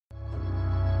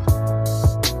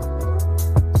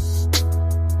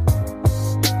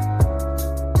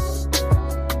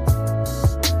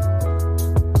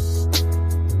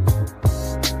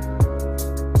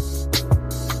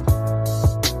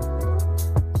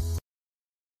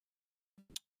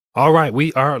All right,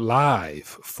 we are live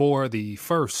for the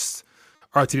first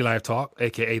RTD Live Talk,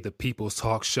 aka the People's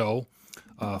Talk Show,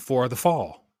 for the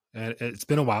fall. And it's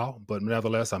been a while, but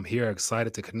nevertheless, I'm here,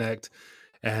 excited to connect.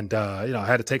 And I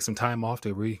had to take some time off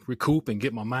to recoup and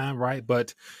get my mind right,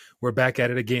 but we're back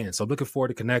at it again. So looking forward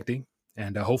to connecting,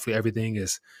 and hopefully everything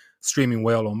is streaming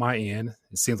well on my end.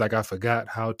 It seems like I forgot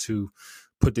how to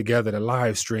put together the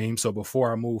live stream. So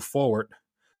before I move forward,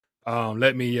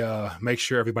 let me make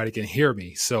sure everybody can hear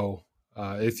me. So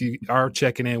if you are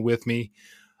checking in with me,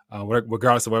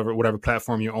 regardless of whatever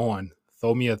platform you're on,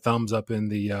 throw me a thumbs up in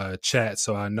the chat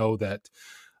so I know that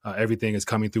everything is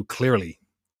coming through clearly.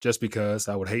 Just because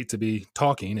I would hate to be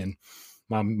talking and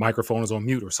my microphone is on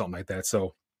mute or something like that.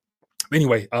 So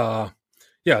anyway,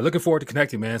 yeah, looking forward to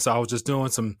connecting, man. So I was just doing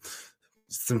some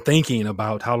thinking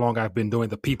about how long I've been doing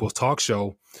the People's Talk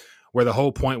Show, where the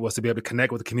whole point was to be able to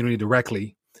connect with the community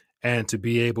directly and to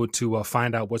be able to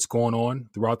find out what's going on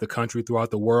throughout the country,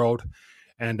 throughout the world,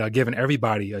 and giving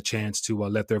everybody a chance to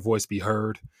let their voice be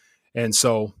heard. And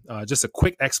so, just a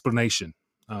quick explanation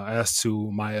as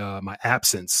to my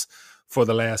absence for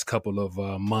the last couple of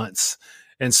months.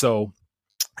 And so,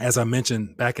 as I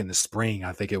mentioned back in the spring,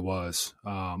 I think it was,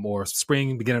 or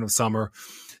spring, beginning of summer,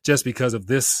 just because of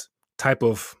this type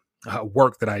of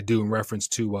work that I do in reference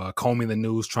to combing the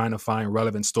news, trying to find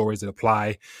relevant stories that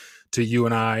apply to you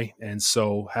and I. And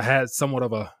so I had somewhat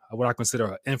of a what I consider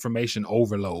an information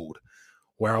overload,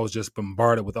 where I was just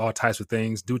bombarded with all types of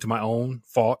things due to my own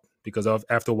fault. Because of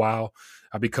after a while,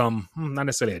 I become not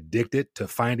necessarily addicted to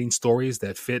finding stories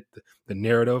that fit the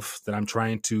narrative that I'm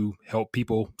trying to help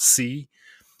people see.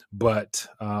 But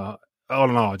all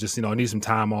in all, just I need some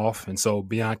time off, and so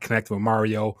beyond connecting with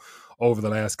Mario over the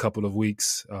last couple of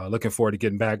weeks, looking forward to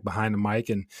getting back behind the mic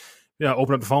and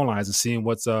open up the phone lines and seeing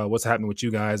what's happening with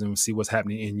you guys and see what's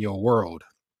happening in your world.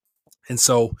 And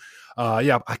so,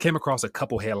 I came across a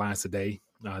couple headlines today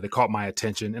that caught my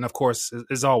attention. And of course,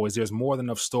 as always, there's more than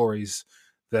enough stories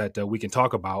that we can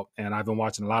talk about. And I've been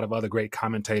watching a lot of other great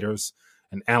commentators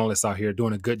and analysts out here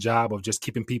doing a good job of just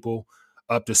keeping people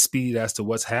up to speed as to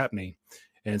what's happening.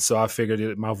 And so I figured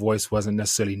that my voice wasn't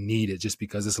necessarily needed just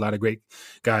because there's a lot of great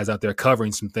guys out there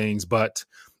covering some things. But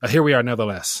here we are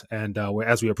nevertheless. And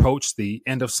as we approach the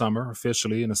end of summer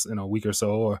officially in a week or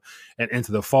so and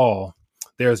into the fall,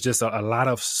 there's just a lot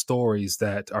of stories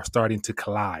that are starting to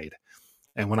collide.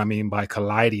 And what I mean by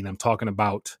colliding, I'm talking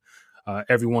about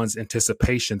everyone's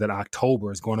anticipation that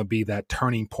October is going to be that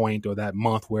turning point or that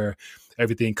month where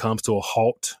everything comes to a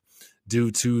halt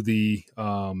due to the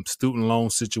student loan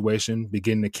situation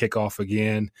beginning to kick off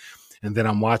again. And then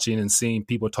I'm watching and seeing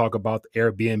people talk about the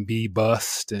Airbnb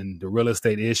bust and the real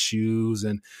estate issues.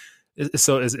 And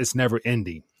it's never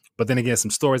ending. But then again,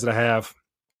 some stories that I have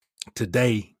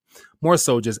today more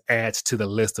so just adds to the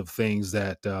list of things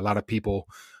that a lot of people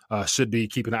should be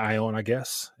keeping an eye on, I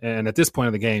guess. And at this point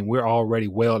of the game, we're already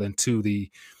well into the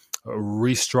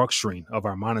restructuring of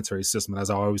our monetary system, as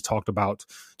I always talked about,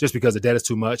 just because the debt is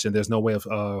too much and there's no way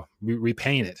of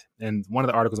repaying it. And one of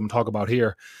the articles I'm going to talk about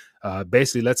here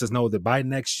basically lets us know that by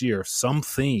next year,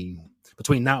 something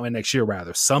between now and next year,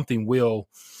 rather, something will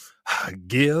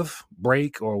give,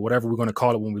 break, or whatever we're going to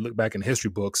call it when we look back in history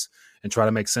books and try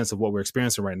to make sense of what we're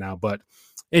experiencing right now. But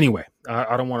anyway,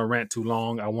 I don't want to rant too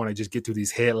long. I want to just get through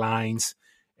these headlines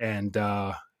and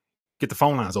get the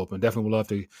phone lines open. Definitely would love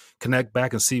to connect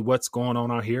back and see what's going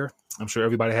on out here. I'm sure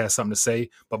everybody has something to say.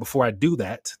 But before I do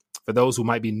that, for those who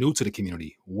might be new to the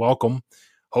community, welcome.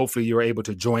 Hopefully you're able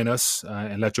to join us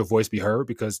and let your voice be heard,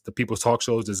 because the People's Talk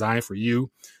Show is designed for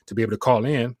you to be able to call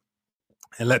in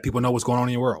and let people know what's going on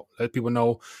in your world. Let people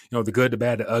know, the good, the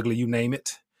bad, the ugly, you name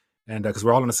it. And because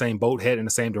we're all in the same boat, heading in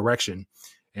the same direction.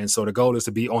 And so the goal is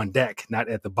to be on deck, not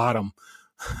at the bottom,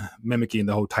 mimicking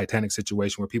the whole Titanic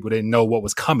situation where people didn't know what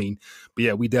was coming. But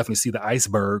yeah, we definitely see the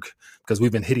iceberg because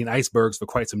we've been hitting icebergs for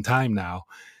quite some time now.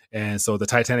 And so the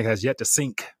Titanic has yet to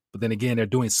sink. But then again, they're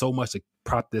doing so much to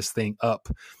prop this thing up.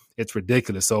 It's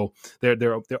ridiculous. So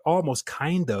they're almost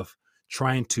kind of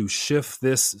trying to shift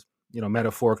this,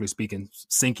 metaphorically speaking,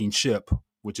 sinking ship,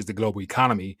 which is the global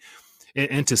economy,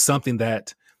 into something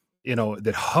that,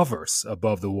 that hovers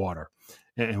above the water.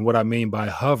 And what I mean by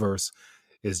hovers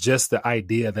is just the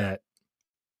idea that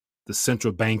the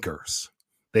central bankers,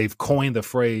 they've coined the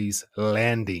phrase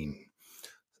landing.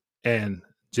 And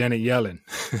Janet Yellen,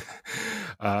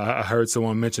 I heard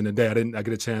someone mention today, I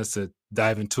get a chance to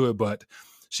dive into it, but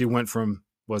she went from,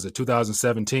 was it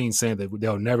 2017, saying that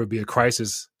there'll never be a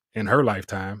crisis in her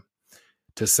lifetime,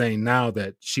 to saying now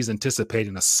that she's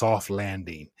anticipating a soft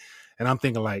landing. And I'm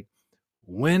thinking, like,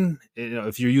 when,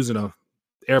 if you're using a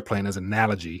airplane as an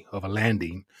analogy of a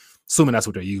landing, assuming that's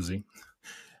what they're using,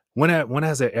 When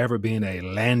has there ever been a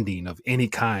landing of any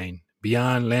kind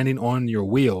beyond landing on your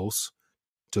wheels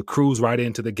to cruise right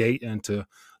into the gate and to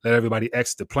let everybody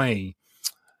exit the plane,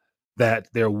 that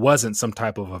there wasn't some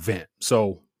type of event?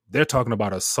 So they're talking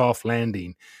about a soft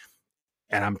landing,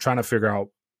 and I'm trying to figure out,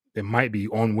 it might be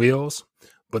on wheels,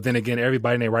 but then again,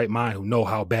 everybody in their right mind who know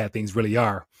how bad things really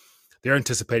are, they're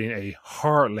anticipating a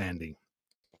hard landing.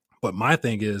 But my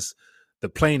thing is, the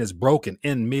plane is broken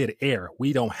in midair.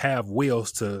 We don't have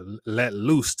wheels to let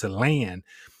loose to land.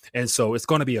 And so it's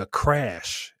going to be a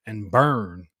crash and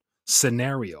burn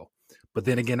scenario. But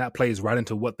then again, that plays right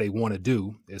into what they want to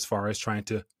do as far as trying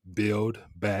to build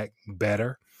back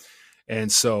better.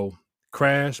 And so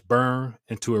crash, burn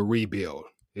into a rebuild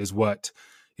is what,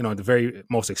 the very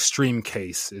most extreme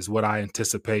case is what I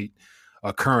anticipate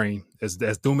occurring. As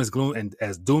doom and gloom, and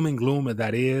as doom and gloom as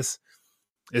that is,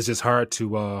 it's just hard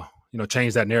to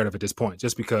change that narrative at this point,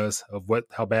 just because of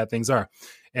how bad things are.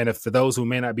 And if for those who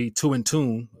may not be too in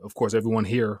tune, of course, everyone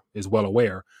here is well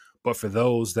aware, but for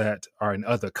those that are in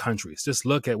other countries, just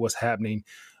look at what's happening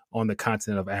on the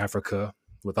continent of Africa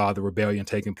with all the rebellion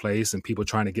taking place and people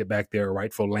trying to get back their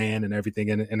rightful land and everything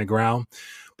in the ground.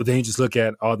 But then you just look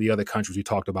at all the other countries we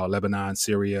talked about, Lebanon,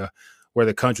 Syria, where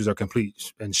the countries are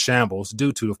complete in shambles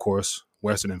due to, of course,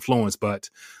 Western influence. But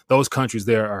those countries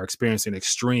there are experiencing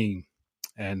extreme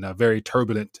and very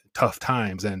turbulent, tough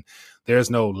times. And there's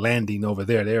no landing over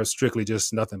there. There's strictly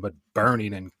just nothing but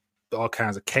burning and all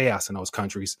kinds of chaos in those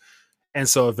countries. And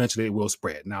so eventually it will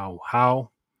spread. Now, how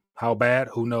bad,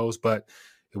 who knows, but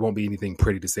it won't be anything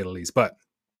pretty, to say the least. But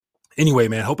anyway,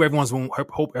 man, hope everyone's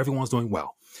doing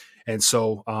well. And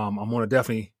so I'm going to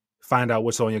definitely find out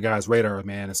what's on your guys' radar,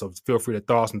 man. And so feel free to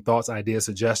throw some thoughts, ideas,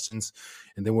 suggestions,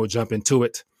 and then we'll jump into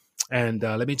it. And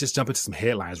let me just jump into some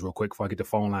headlines real quick before I get the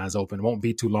phone lines open. It won't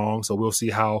be too long, so we'll see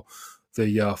how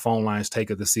the phone lines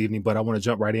take it this evening. But I want to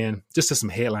jump right in just to some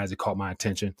headlines that caught my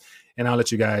attention. And I'll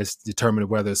let you guys determine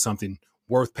whether it's something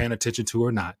worth paying attention to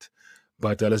or not.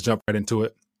 But let's jump right into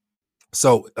it.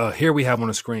 So here we have on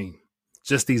the screen,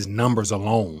 just these numbers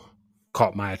alone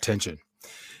caught my attention.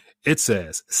 It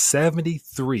says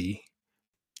 73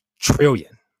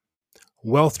 trillion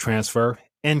wealth transfer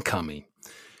incoming.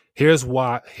 Here's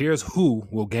who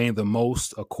will gain the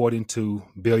most, according to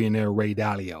billionaire Ray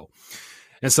Dalio.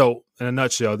 And so in a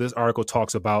nutshell, this article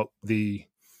talks about the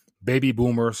baby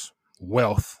boomers'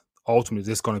 wealth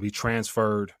ultimately is going to be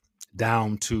transferred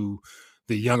down to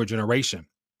the younger generation.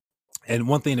 And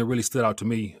one thing that really stood out to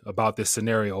me about this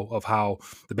scenario of how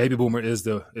the baby boomer is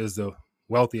the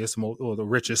wealthiest or the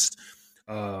richest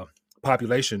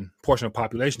portion of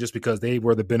population, just because they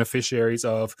were the beneficiaries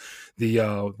of the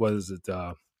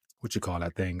what you call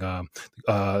that thing,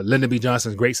 Lyndon B.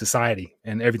 Johnson's Great Society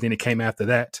and everything that came after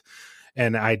that,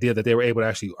 and the idea that they were able to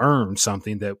actually earn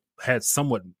something that had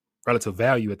somewhat relative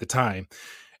value at the time.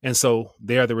 And so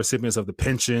they are the recipients of the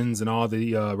pensions and all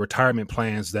the retirement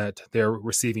plans that they're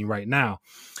receiving right now.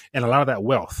 And a lot of that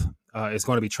wealth is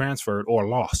going to be transferred or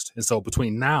lost. And so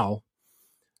between now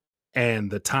and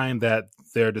the time that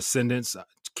their descendants,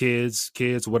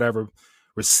 kids, whatever,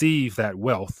 receive that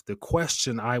wealth, the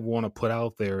question I want to put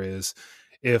out there is,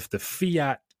 if the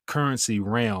fiat currency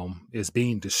realm is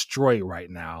being destroyed right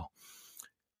now,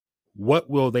 what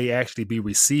will they actually be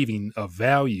receiving of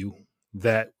value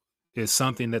that is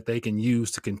something that they can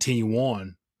use to continue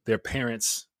on their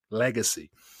parents'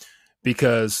 legacy?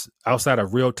 Because outside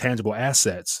of real tangible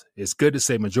assets, it's good to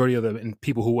say majority of the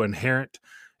people who inherit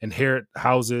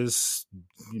houses,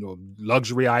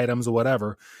 luxury items or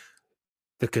whatever,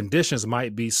 the conditions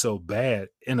might be so bad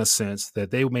in a sense that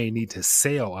they may need to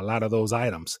sell a lot of those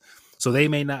items. So they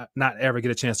may not ever get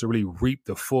a chance to really reap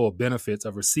the full benefits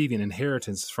of receiving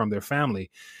inheritance from their family.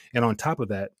 And on top of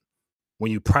that,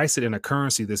 when you price it in a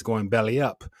currency that's going belly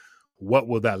up, what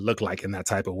will that look like in that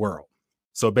type of world?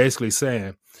 So basically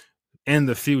saying, in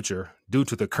the future, due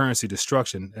to the currency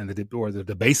destruction and the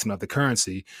debasement of the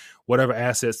currency, whatever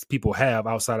assets people have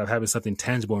outside of having something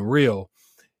tangible and real,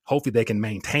 hopefully they can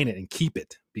maintain it and keep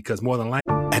it, because more than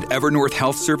likely. At Evernorth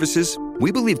Health Services,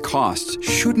 we believe costs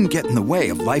shouldn't get in the way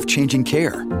of life-changing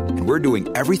care, and we're doing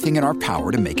everything in our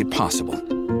power to make it possible.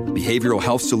 Behavioral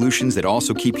health solutions that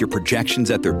also keep your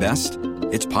projections at their best?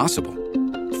 It's possible.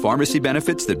 Pharmacy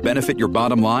benefits that benefit your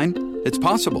bottom line? It's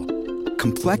possible.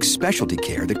 Complex specialty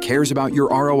care that cares about your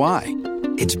ROI?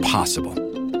 It's possible.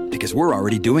 Because we're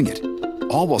already doing it.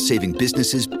 All while saving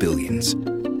businesses billions.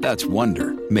 That's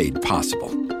Wonder made possible.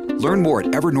 Learn more at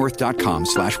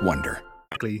evernorth.com/wonder.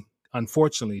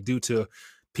 Unfortunately, due to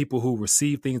people who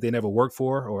receive things they never worked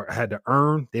for or had to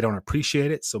earn, they don't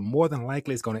appreciate it. So more than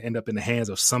likely, it's going to end up in the hands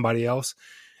of somebody else.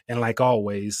 And like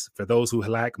always, for those who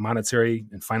lack monetary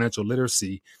and financial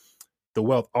literacy, the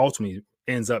wealth ultimately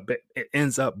ends up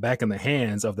back in the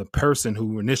hands of the person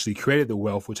who initially created the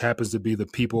wealth, which happens to be the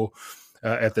people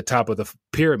at the top of the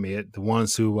pyramid, the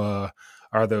ones who are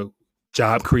the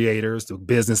job creators, the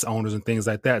business owners, and things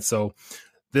like that. So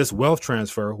this wealth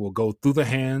transfer will go through the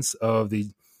hands of the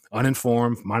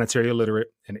uninformed, monetary illiterate,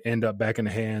 and end up back in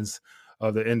the hands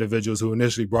of the individuals who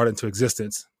initially brought it into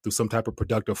existence through some type of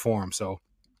productive form. So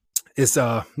it's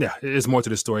it's more to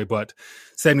the story, but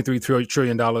 $73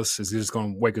 trillion is just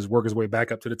going to work his way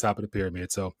back up to the top of the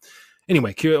pyramid. So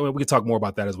anyway, we can talk more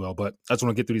about that as well, but I just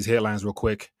want to get through these headlines real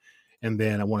quick, and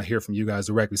then I want to hear from you guys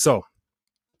directly. So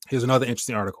here's another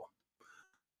interesting article.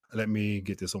 Let me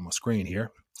get this on my screen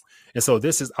here. And so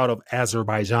this is out of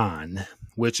Azerbaijan,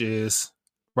 which is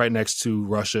right next to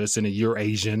Russia. It's in the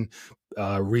Eurasian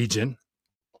region.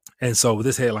 And so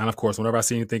this headline, of course, whenever I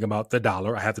see anything about the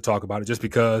dollar, I have to talk about it, just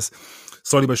because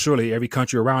slowly but surely every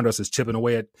country around us is chipping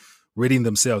away at ridding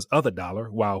themselves of the dollar,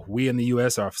 while we in the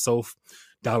U.S. are so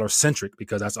dollar centric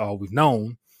because that's all we've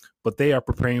known. But they are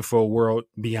preparing for a world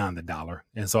beyond the dollar.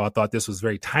 And so I thought this was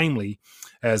very timely,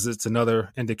 as it's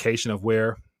another indication of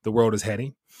where the world is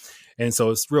heading. And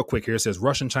so it's real quick here. It says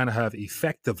Russia and China have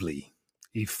effectively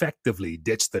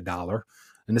ditched the dollar.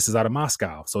 And this is out of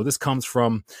Moscow. So this comes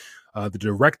from the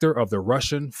director of the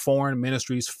Russian Foreign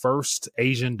Ministry's first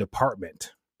Asian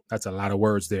department. That's a lot of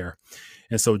words there.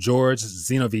 And so George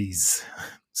Zinoviev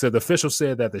said the official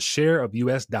said that the share of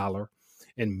U.S. dollar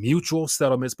in mutual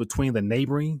settlements between the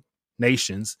neighboring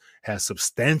nations has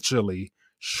substantially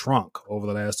shrunk over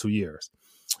the last 2 years.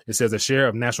 It says the share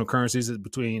of national currencies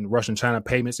between Russia and China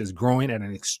payments is growing at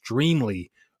an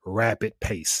extremely rapid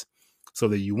pace. So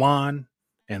the yuan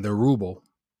and the ruble,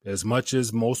 as much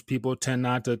as most people tend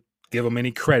not to give them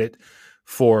any credit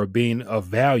for being of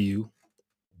value,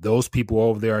 those people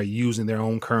over there are using their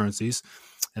own currencies.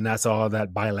 And that's all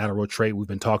that bilateral trade we've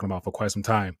been talking about for quite some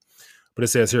time. But it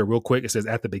says here real quick, it says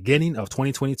at the beginning of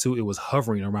 2022, it was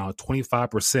hovering around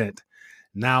 25%.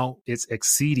 Now it's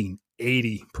exceeding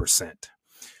 80%.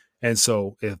 And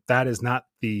so if that is not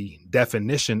the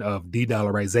definition of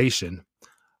de-dollarization,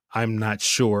 I'm not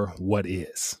sure what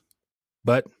is.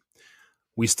 But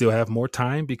we still have more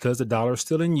time because the dollar is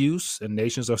still in use and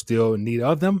nations are still in need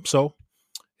of them. So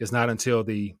it's not until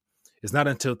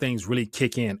things really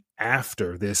kick in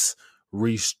after this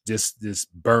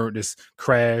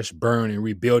crash, burn, and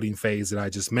rebuilding phase that I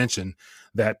just mentioned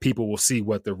that people will see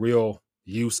what the real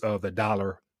use of the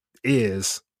dollar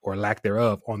is, or lack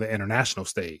thereof, on the international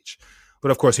stage.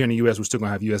 But of course, here in the U.S., we're still going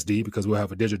to have USD because we'll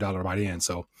have a digital dollar by the end.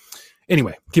 So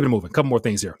anyway, keep it moving. A couple more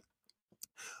things here.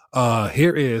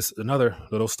 Here is another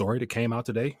little story that came out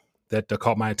today that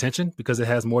caught my attention because it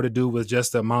has more to do with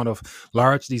just the amount of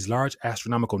these large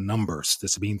astronomical numbers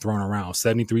that's being thrown around.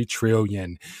 73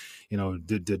 trillion,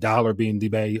 the dollar being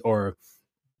debated, or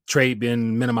trade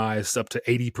being minimized up to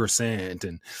 80%.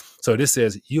 And so this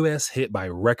says U.S. hit by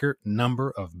record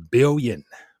number of billion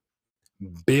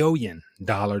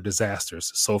dollar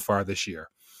disasters so far this year.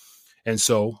 And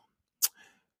so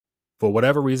for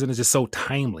whatever reason, it's just so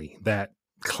timely that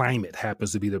climate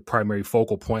happens to be the primary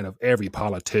focal point of every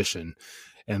politician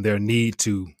and their need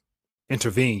to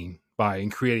intervene by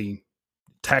creating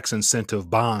tax incentive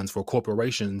bonds for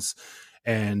corporations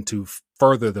and to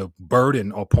further the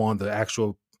burden upon the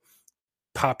actual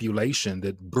population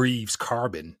that breathes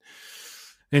carbon.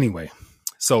 Anyway,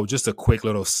 so just a quick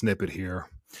little snippet here.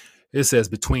 It says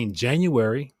between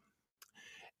January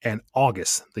and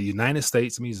August, the United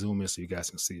States, let me zoom in so you guys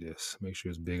can see this. Make sure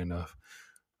it's big enough.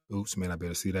 Oops, man, I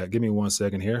better see that. Give me 1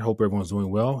 second here. Hope everyone's doing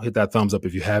well. Hit that thumbs up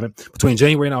if you haven't. Between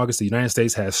January and August, the United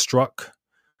States was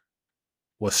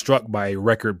struck by a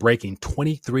record-breaking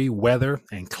 23 weather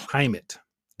and climate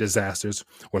disasters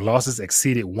where losses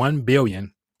exceeded $1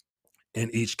 billion in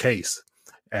each case,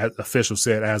 as officials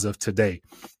said as of today.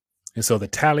 And so the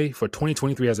tally for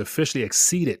 2023 has officially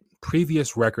exceeded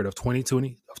previous record of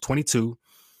 22,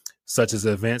 such as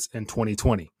events in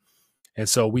 2020. And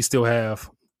so we still have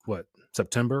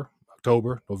September,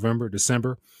 October, November,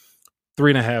 December,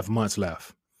 3.5 months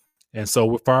left. And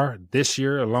so far this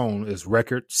year alone is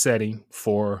record setting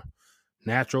for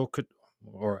natural,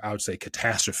 or I would say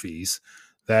catastrophes,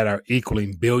 that are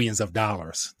equaling billions of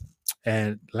dollars.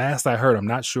 And last I heard, I'm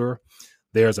not sure,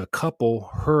 there's a couple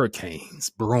hurricanes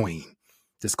brewing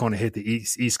that's going to hit the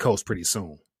East Coast pretty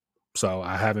soon. So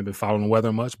I haven't been following the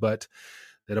weather much, but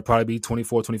it'll probably be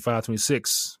 24, 25,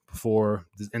 26 before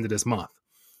the end of this month.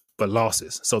 But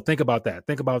losses. So think about that.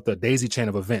 Think about the daisy chain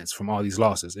of events from all these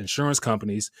losses. Insurance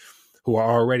companies who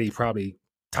are already probably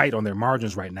tight on their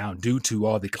margins right now due to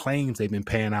all the claims they've been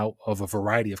paying out of a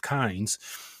variety of kinds.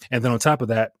 And then on top of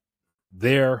that,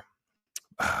 their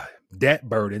debt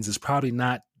burdens is probably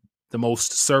not the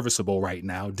most serviceable right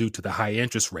now due to the high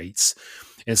interest rates.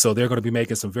 And so they're going to be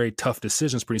making some very tough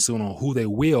decisions pretty soon on who they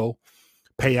will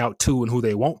pay out to and who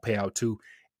they won't pay out to.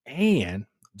 And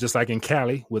just like in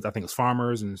Cali with, I think it's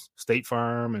Farmers and State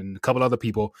Farm and a couple other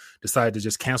people decided to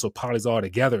just cancel policies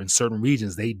altogether in certain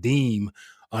regions they deem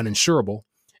uninsurable.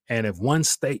 And if one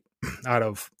state out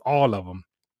of all of them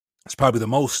is probably the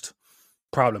most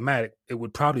problematic, it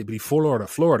would probably be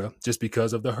Florida, just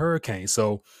because of the hurricane.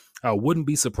 So I wouldn't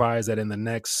be surprised that in the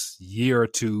next year or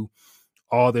two,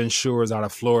 all the insurers out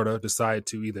of Florida decide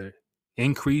to either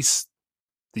increase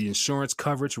the insurance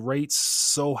coverage rates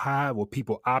so high where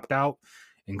people opt out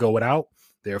and go without,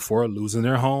 therefore losing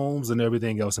their homes and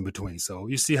everything else in between. So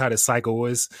you see how the cycle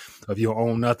is of you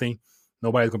own nothing.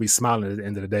 Nobody's going to be smiling at the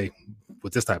end of the day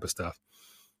with this type of stuff.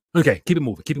 Okay, keep it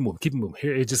moving.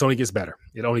 Here, it just only gets better.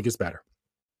 It only gets better.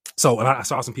 So I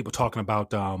saw some people talking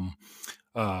about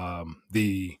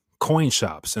the coin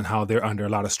shops and how they're under a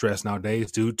lot of stress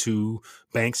nowadays due to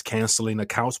banks canceling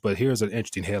accounts. But here's an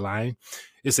interesting headline.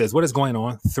 It says, what is going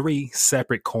on? 3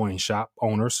 separate coin shop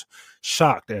owners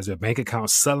shocked as their bank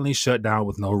accounts suddenly shut down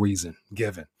with no reason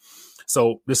given.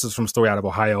 So this is from a story out of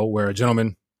Ohio where a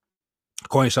gentleman,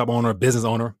 coin shop owner, business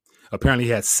owner, apparently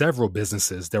he had several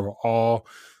businesses that were all,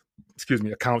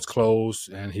 accounts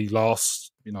closed, and he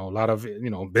lost, a lot of,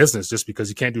 business just because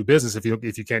you can't do business if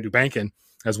you can't do banking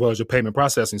as well as your payment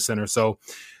processing center. So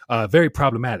very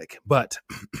problematic. But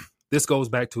this goes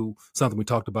back to something we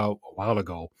talked about a while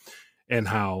ago, and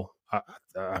how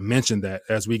I mentioned that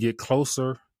as we get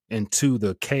closer into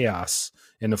the chaos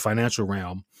in the financial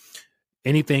realm,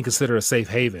 anything considered a safe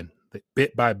haven,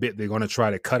 bit by bit, they're going to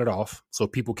try to cut it off so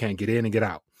people can't get in and get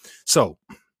out. So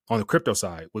on the crypto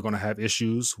side, we're going to have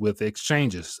issues with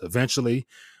exchanges. Eventually,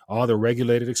 all the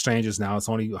regulated exchanges, now it's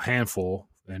only a handful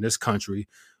in this country,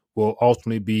 will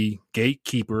ultimately be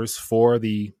gatekeepers for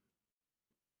the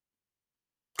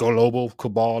global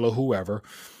cabal or whoever,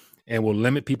 and will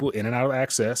limit people in and out of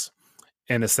access.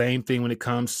 And the same thing when it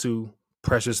comes to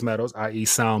precious metals, i.e.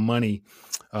 sound money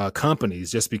companies,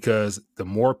 just because the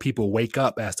more people wake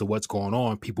up as to what's going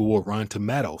on, people will run to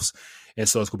metals. And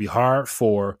so it's going to be hard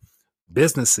for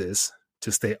businesses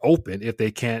to stay open if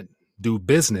they can't do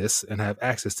business and have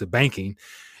access to banking.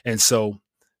 And so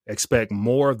expect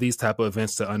more of these type of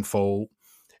events to unfold.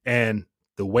 And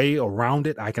the way around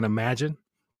it, I can imagine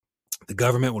the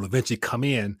government will eventually come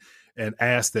in and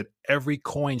ask that every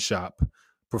coin shop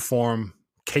perform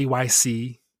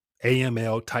KYC,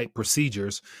 AML type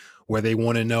procedures where they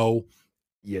want to know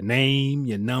your name,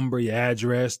 your number, your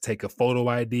address, take a photo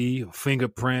ID, a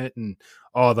fingerprint, and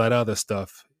all that other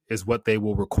stuff is what they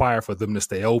will require for them to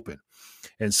stay open.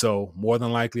 And so more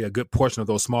than likely, a good portion of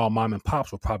those small mom and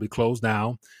pops will probably close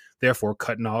down, therefore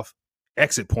cutting off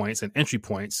exit points and entry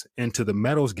points into the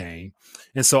metals game.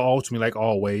 And so ultimately, like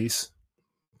always,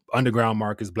 underground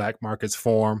markets, black markets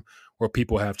form where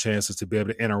people have chances to be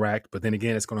able to interact. But then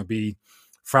again, it's going to be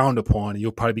frowned upon.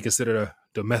 You'll probably be considered a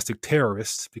domestic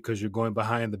terrorist because you're going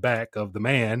behind the back of the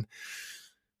man.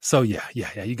 So yeah,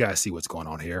 you guys see what's going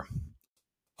on here.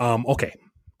 Okay,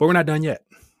 but we're not done yet.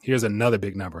 Here's another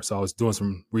big number. So I was doing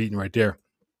some reading right there,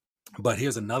 but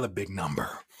here's another big number.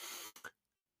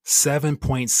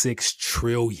 7.6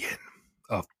 trillion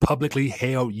of publicly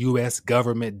held U.S.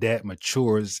 government debt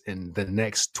matures in the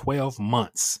next 12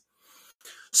 months.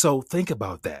 So think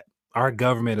about that. Our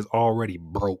government is already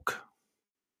broke.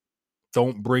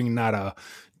 Don't bring not a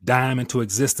dime into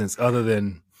existence other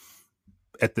than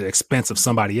at the expense of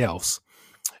somebody else.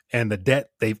 And the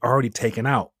debt they've already taken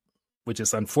out, which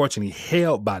is unfortunately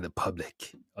held by the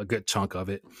public, a good chunk of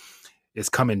it, is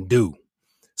coming due.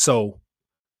 So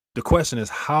the question is,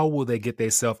 how will they get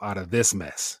themselves out of this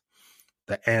mess?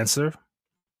 The answer,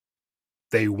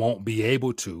 they won't be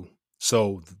able to.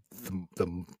 So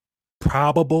the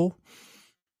probable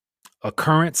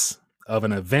occurrence of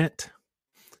an event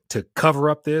to cover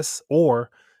up this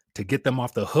or to get them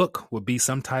off the hook would be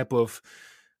some type of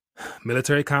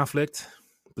military conflict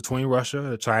between Russia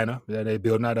and China. They're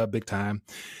building that up big time,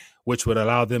 which would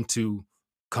allow them to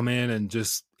come in and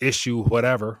just issue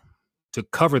whatever to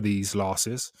cover these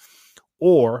losses,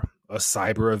 or a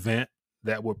cyber event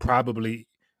that would probably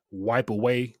wipe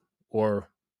away or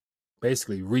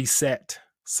basically reset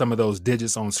some of those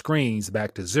digits on screens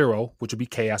back to zero, which would be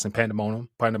chaos and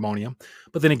pandemonium.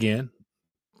 But then again,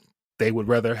 they would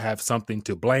rather have something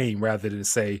to blame rather than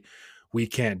say, we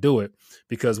can't do it,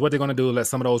 because what they're going to do is let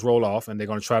some of those roll off, and they're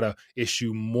going to try to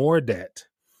issue more debt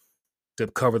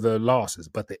to cover the losses.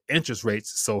 But the interest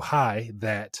rates so high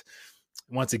that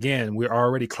once again, we're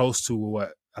already close to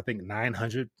what I think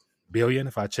 900 billion,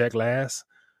 if I checked last,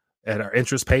 at our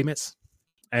interest payments.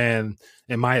 And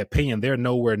in my opinion, they're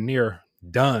nowhere near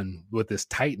done with this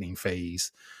tightening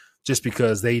phase, just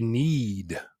because they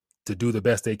need to do the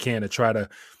best they can to try to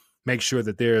make sure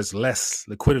that there's less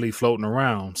liquidity floating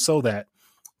around so that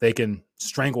they can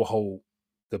stranglehold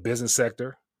the business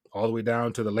sector all the way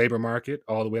down to the labor market,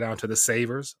 all the way down to the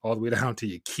savers, all the way down to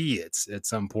your kids at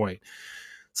some point.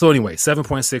 So anyway,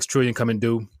 7.6 trillion coming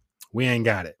due. We ain't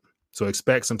got it. So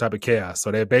expect some type of chaos.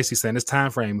 So they're basically saying this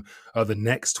time frame of the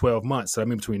next 12 months. So I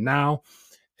mean, between now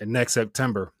and next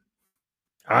September,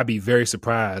 I'd be very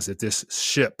surprised if this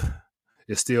ship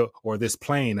is still, or this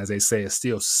plane, as they say, is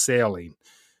still sailing,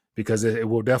 because it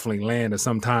will definitely land at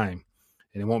some time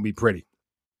and it won't be pretty.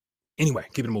 Anyway,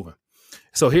 keep it moving.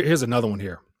 So here's another one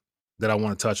here that I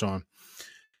want to touch on.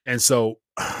 And so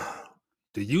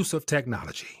the use of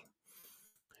technology,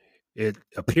 it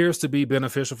appears to be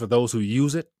beneficial for those who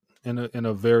use it in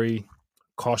a very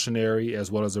cautionary as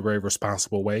well as a very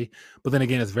responsible way. But then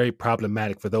again, it's very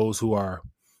problematic for those who are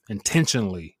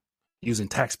intentionally using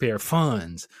taxpayer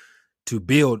funds to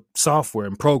build software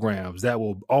and programs that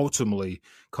will ultimately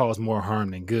cause more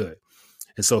harm than good.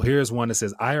 And so here's one that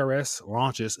says IRS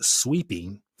launches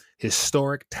sweeping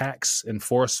historic tax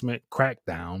enforcement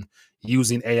crackdown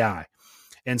using AI.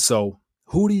 And so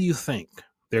who do you think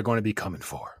they're going to be coming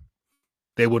for?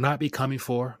 They will not be coming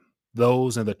for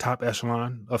those in the top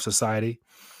echelon of society,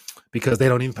 because they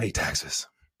don't even pay taxes.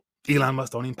 Elon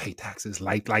Musk don't even pay taxes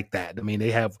like that. I mean,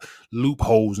 they have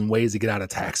loopholes and ways to get out of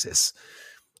taxes.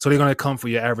 So they're going to come for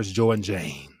your average Joe and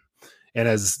Jane. And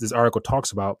as this article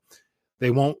talks about, they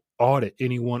won't audit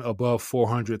anyone above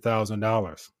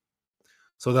 $400,000.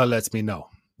 So that lets me know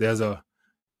there's a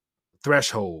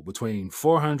threshold between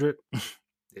 400,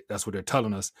 that's what they're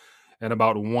telling us, and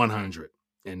about 100.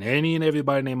 And any and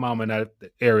everybody and their mama in that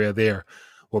area there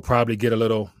will probably get a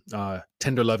little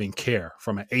tender loving care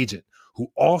from an agent who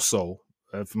also,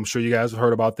 I'm sure you guys have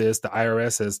heard about this, the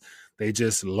IRS says they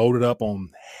just loaded up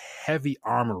on heavy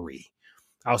armory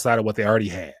outside of what they already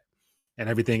had and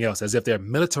everything else, as if they're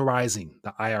militarizing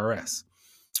the IRS.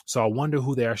 So I wonder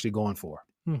who they're actually going for.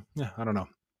 Yeah, I don't know.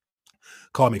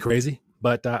 Call me crazy,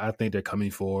 but I think they're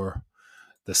coming for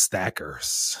the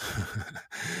stackers.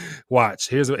 Watch.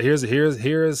 Here's a let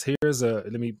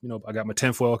me, I got my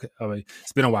tinfoil. I mean,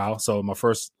 it's been a while, so my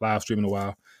first live stream in a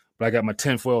while, but I got my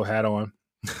tinfoil hat on.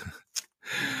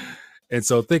 And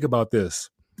so think about this.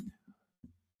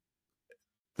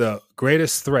 The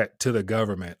greatest threat to the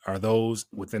government are those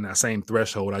within that same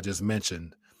threshold I just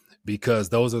mentioned, because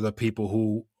those are the people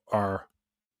who are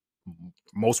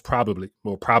most probably,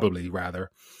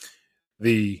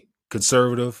 the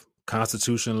conservative,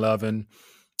 Constitution loving,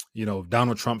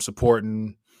 Donald Trump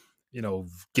supporting,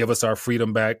 give us our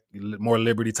freedom back, more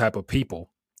liberty type of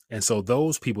people. And so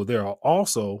those people there are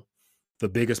also the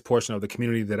biggest portion of the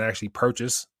community that actually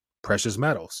purchase precious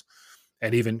metals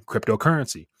and even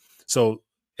cryptocurrency. So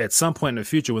at some point in the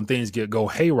future, when things go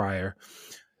haywire,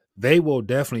 they will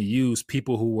definitely use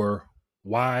people who were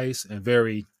wise and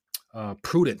very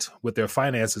prudent with their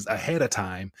finances ahead of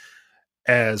time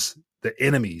as the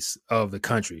enemies of the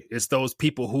country. It's those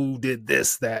people who did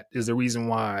this that is the reason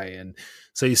why. And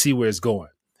so you see where it's going.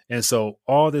 And so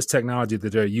all this technology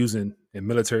that they're using in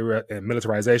military and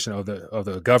militarization of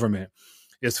the government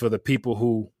is for the people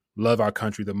who love our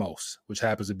country the most, which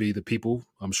happens to be the people,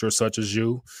 I'm sure, such as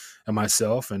you and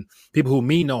myself, and people who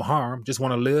mean no harm, just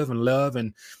want to live and love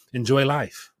and enjoy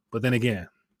life. But then again,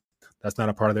 that's not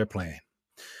a part of their plan.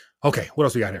 Okay, what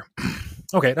else we got here?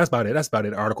 Okay, that's about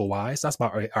it.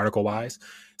 Article-wise.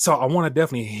 So I want to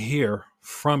definitely hear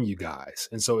from you guys.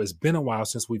 And so it's been a while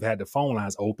since we've had the phone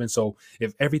lines open. So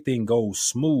if everything goes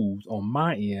smooth on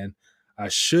my end, I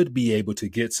should be able to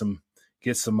get some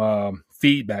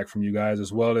feedback from you guys,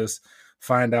 as well as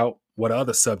find out what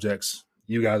other subjects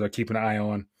you guys are keeping an eye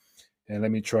on. And let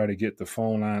me try to get the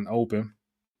phone line open.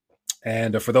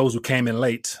 And for those who came in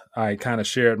late, I kind of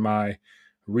shared my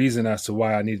reason as to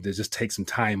why I needed to just take some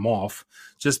time off,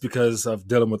 just because of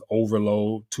dealing with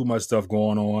overload, too much stuff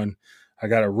going on. I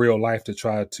got a real life to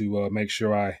try to make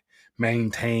sure I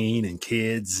maintain, and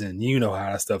kids, and you know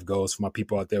how that stuff goes for my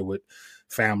people out there with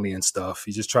family and stuff.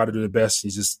 You just try to do the best.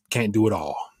 You just can't do it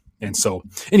all. And so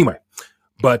anyway,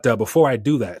 but before I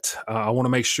do that, I want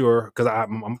to make sure, because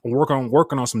I'm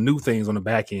working on some new things on the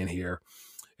back end here.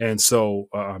 And so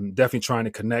I'm definitely trying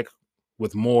to connect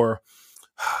with more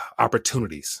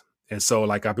opportunities. And so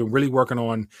like I've been really working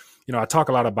on, I talk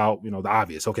a lot about, the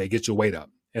obvious, okay, get your weight up.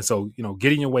 And so,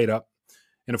 getting your weight up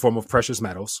in the form of precious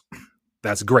metals,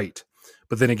 That's great.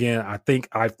 But then again, I think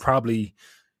I've probably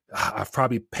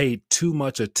paid too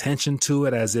much attention to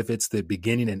it as if it's the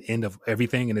beginning and end of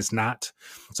everything, and it's not.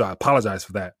 So I apologize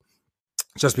for that.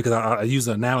 Just because I use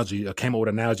an analogy, I came up with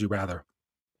an analogy rather.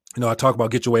 I talk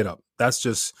about get your weight up. That's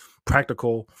just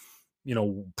practical,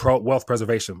 wealth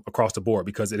preservation across the board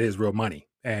because it is real money.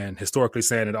 And historically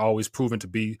saying it always proven to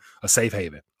be a safe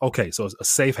haven. Okay, so it's a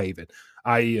safe haven,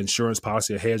 i.e. insurance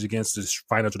policy, a hedge against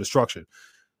financial destruction.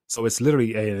 So it's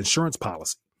literally an insurance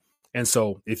policy. And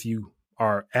so if you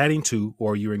are adding to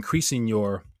or you're increasing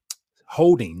your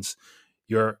holdings,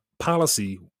 your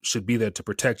policy should be there to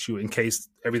protect you in case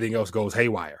everything else goes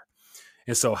haywire.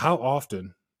 And so how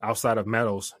often outside of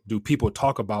metals do people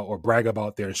talk about or brag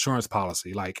about their insurance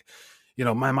policy? Like,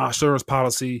 my insurance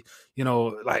policy,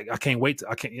 like I can't wait.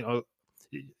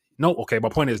 No. Okay. My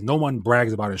point is no one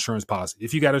brags about insurance policy.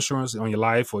 If you got insurance on your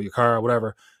life or your car or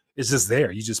whatever, it's just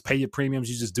there. You just pay your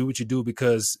premiums. You just do what you do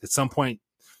because at some point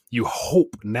you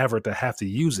hope never to have to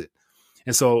use it.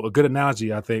 And so a good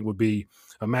analogy, I think, would be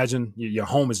imagine your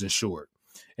home is insured.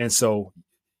 And so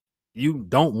you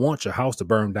don't want your house to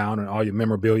burn down and all your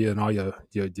memorabilia and all your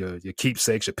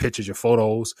keepsakes, your pictures, your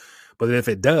photos. But if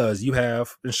it does, you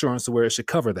have insurance to where it should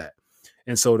cover that.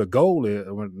 And so the goal is,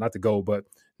 well, not the goal, but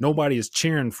nobody is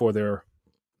cheering for their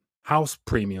house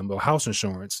premium or house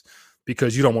insurance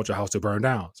because you don't want your house to burn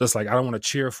down. Just like I don't want to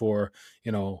cheer for,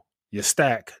 your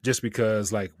stack just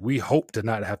because like we hope to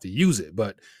not have to use it.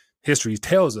 But history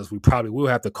tells us we probably will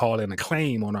have to call in a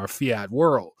claim on our fiat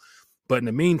world. But in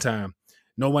the meantime,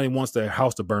 nobody wants their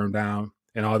house to burn down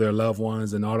and all their loved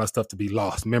ones and all that stuff to be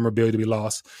lost, memorabilia to be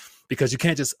lost, because you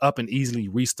can't just up and easily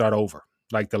restart over.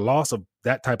 Like the loss of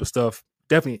that type of stuff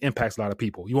definitely impacts a lot of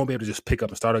people. You won't be able to just pick up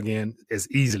and start again as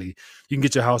easily. You can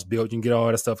get your house built, you can get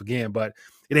all that stuff again, but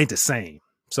it ain't the same.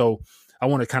 So I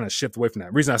want to kind of shift away from that.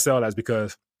 The reason I say all that is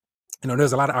because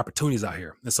there's a lot of opportunities out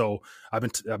here. And so I've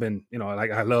been, like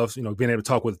I love, being able to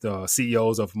talk with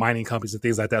CEOs of mining companies and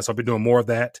things like that. So I've been doing more of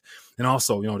that. And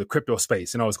also, the crypto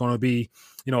space, it's going to be,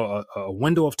 a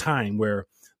window of time where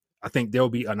I think there'll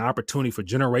be an opportunity for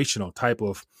generational type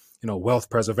of,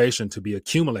 wealth preservation to be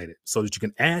accumulated so that you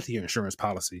can add to your insurance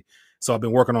policy. So I've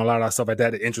been working on a lot of stuff like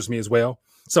that interests me as well.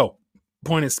 So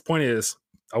point is,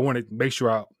 I want to make sure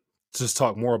I just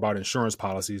talk more about insurance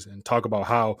policies and talk about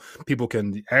how people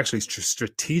can actually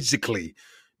strategically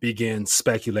begin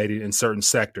speculating in certain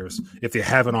sectors if they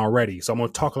haven't already. So I'm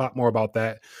going to talk a lot more about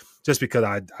that just because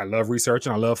I love research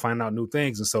and I love finding out new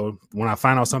things. And so when I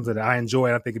find out something that I enjoy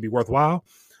and I think it'd be worthwhile,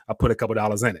 I put a couple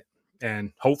dollars in it.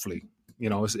 And hopefully,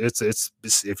 it's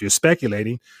if you're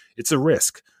speculating, it's a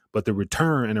risk, but the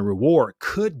return and the reward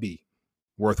could be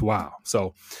worthwhile.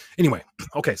 So anyway,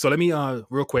 okay. So let me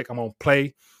real quick, I'm going to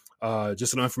play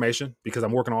just some information because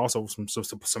I'm working on also some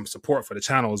support for the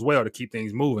channel as well to keep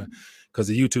things moving because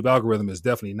the YouTube algorithm is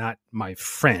definitely not my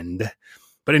friend.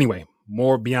 But anyway,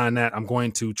 more beyond that, I'm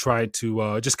going to try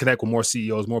to just connect with more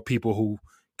CEOs, more people who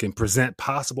can present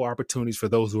possible opportunities for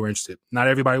those who are interested. Not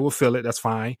everybody will feel it. That's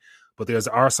fine. But there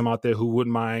are some out there who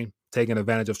wouldn't mind taking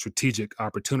advantage of strategic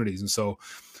opportunities. And so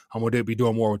I'm going to be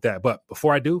doing more with that. But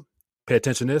before I do, pay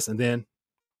attention to this and then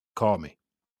call me.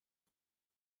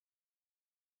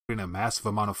 A massive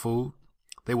amount of food,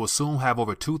 they will soon have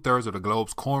over 2/3 of the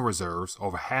globe's corn reserves,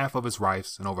 over half of its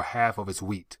rice, and over half of its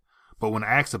wheat. But when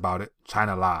asked about it,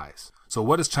 China lies. So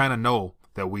what does China know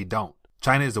that we don't?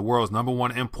 China is the world's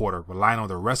 #1 importer, relying on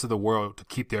the rest of the world to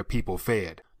keep their people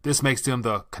fed. This makes them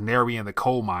the canary in the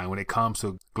coal mine when it comes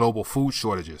to global food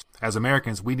shortages. As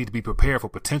Americans, we need to be prepared for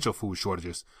potential food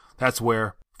shortages. That's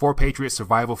where 4Patriot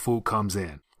Survival Food comes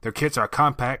in. Their kits are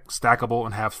compact, stackable,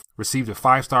 and have received a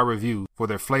 5-star review for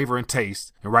their flavor and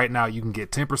taste. And right now, you can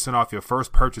get 10% off your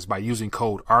first purchase by using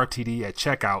code RTD at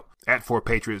checkout at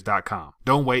 4patriots.com.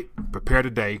 Don't wait. Prepare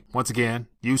today. Once again,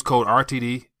 use code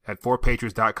RTD at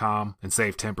 4patriots.com and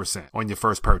save 10% on your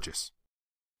first purchase.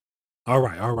 All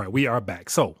right. We are back.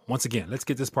 So once again, let's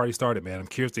get this party started, man. I'm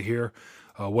curious to hear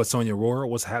what's on your world,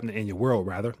 what's happening in your world,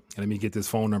 rather. And let me get this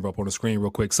phone number up on the screen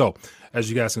real quick. So as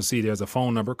you guys can see, there's a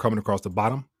phone number coming across the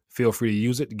bottom. Feel free to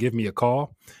use it. Give me a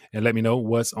call and let me know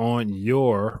what's on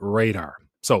your radar.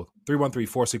 So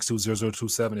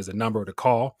 313-462-0027 is the number to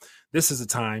call. This is a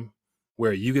time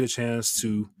where you get a chance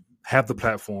to have the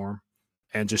platform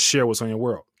and just share what's on your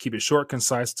world. Keep it short,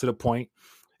 concise, to the point.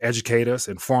 Educate us,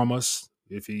 inform us.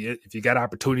 If you got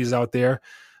opportunities out there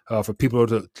for people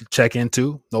to check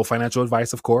into, no financial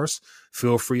advice, of course,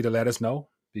 feel free to let us know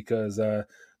because the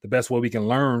best way we can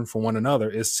learn from one another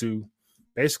is to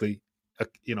basically,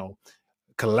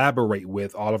 collaborate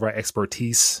with all of our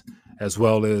expertise as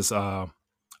well as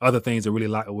other things that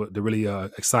really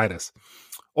excite us.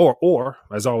 Or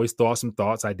as always, some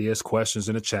thoughts, ideas, questions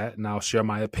in the chat, and I'll share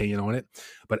my opinion on it.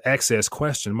 But access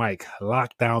question, Mike,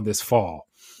 lockdown this fall.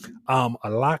 A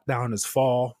lockdown this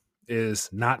fall is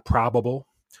not probable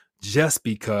just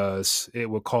because it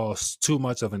would cause too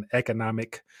much of an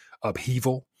economic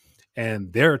upheaval,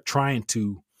 and they're trying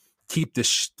to keep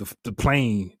the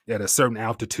plane at a certain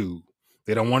altitude.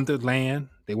 They don't want it to land.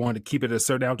 They want to keep it at a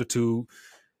certain altitude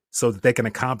so that they can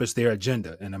accomplish their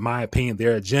agenda. And in my opinion,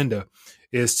 their agenda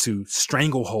is to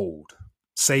stranglehold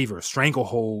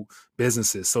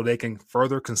businesses so they can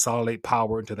further consolidate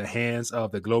power into the hands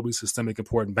of the globally systemic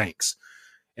important banks.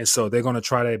 And so they're going to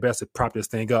try their best to prop this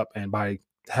thing up. And by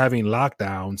having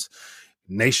lockdowns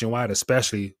nationwide,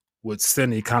 especially, would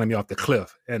send the economy off the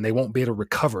cliff, and they won't be able to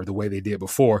recover the way they did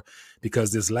before,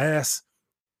 because this last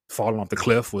falling off the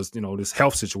cliff was, this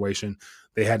health situation.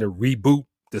 They had to reboot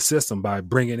the system by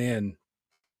bringing in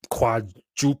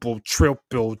quadruple,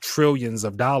 triple trillions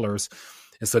of dollars.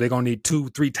 And so they're going to need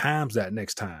 2-3 times that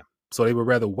next time. So they would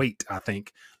rather wait, I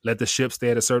think, let the ship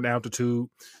stay at a certain altitude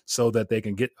so that they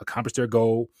can accomplish their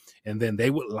goal. And then they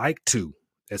would like to,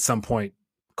 at some point,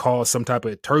 cause some type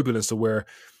of turbulence to where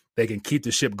they can keep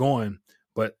the ship going,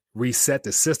 but reset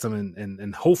the system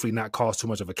and hopefully not cause too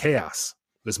much of a chaos.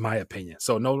 Is my opinion.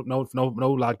 So no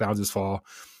lockdowns this fall.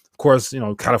 Of course,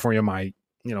 California might,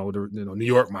 New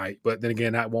York might, but then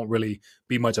again, that won't really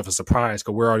be much of a surprise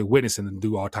because we're already witnessing them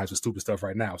do all types of stupid stuff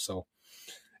right now. So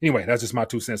anyway, that's just my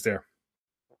 2 cents there.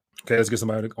 Okay, let's get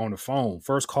somebody on the phone.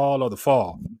 First call of the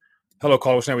fall. Hello,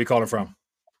 caller. Where are you calling from?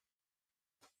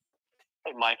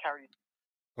 Hey, Mike, how are you?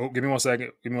 Oh, give me 1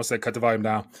 second. Cut the volume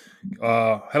down.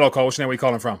 Hello, caller. Where are you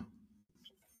calling from?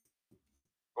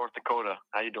 North Dakota.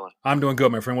 How you doing? I'm doing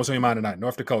good, my friend. What's on your mind tonight?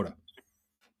 North Dakota.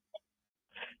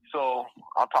 So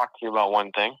I'll talk to you about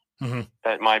one thing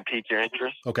that might pique your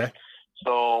interest. Okay.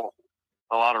 So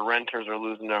a lot of renters are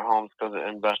losing their homes because of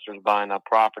investors buying up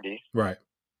property. Right.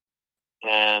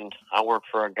 And I work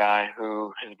for a guy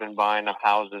who has been buying up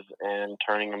houses and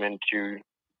turning them into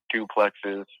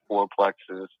duplexes,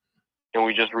 fourplexes. And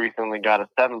we just recently got a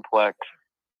 7-plex,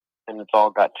 and it's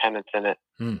all got tenants in it.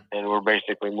 And we're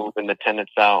basically moving the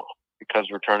tenants out because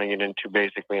we're turning it into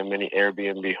basically a mini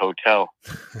Airbnb hotel.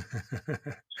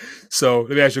 So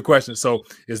let me ask you a question. So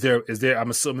is there,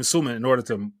 I'm assuming in order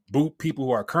to boot people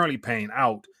who are currently paying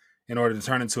out in order to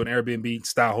turn into an Airbnb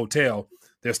style hotel,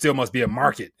 there still must be a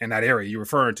market in that area you're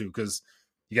referring to, because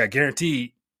you got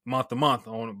guaranteed month to month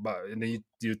on, and then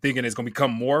you're thinking it's going to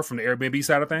become more from the Airbnb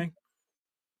side of thing?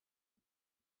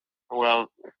 Well,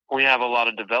 we have a lot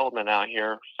of development out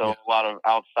here, so a lot of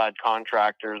outside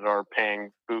contractors are paying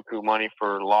buku money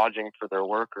for lodging for their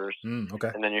workers.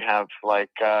 Okay. And then you have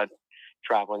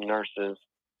traveling nurses.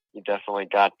 You definitely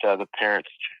got the parents,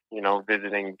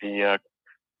 visiting the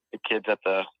kids at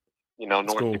the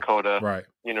North Dakota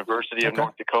University of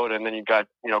North Dakota, and then you got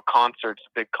concerts,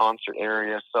 big concert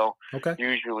area. So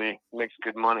usually makes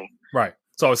good money. Right.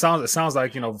 So it sounds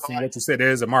like, from what you said,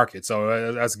 there is a market.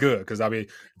 So that's good, because I mean,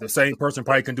 the same person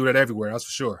probably can do that everywhere. That's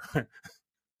for sure. No,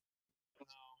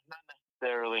 not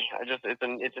necessarily.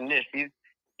 It's a niche.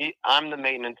 I'm the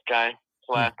maintenance guy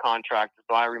 / contractor,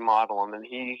 so I remodel them, and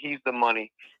he's the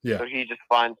money. Yeah. So he just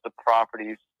finds the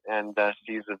properties and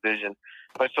sees the vision.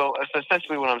 But so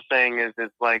essentially, what I'm saying is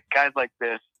like guys like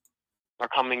this are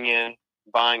coming in,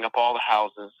 buying up all the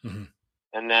houses.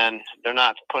 And then they're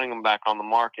not putting them back on the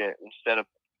market. Instead of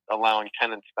allowing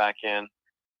tenants back in,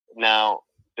 now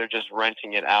they're just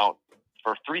renting it out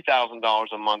for $3,000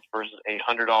 a month versus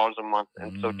 $800 a month.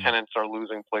 And so tenants are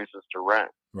losing places to rent.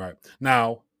 Right.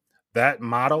 Now, that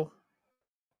model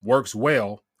works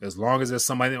well as long as there's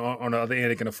somebody on the other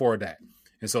end that can afford that.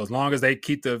 And so as long as they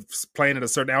keep the plane at a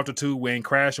certain altitude, we ain't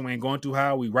crashing, we ain't going too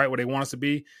high, we right where they want us to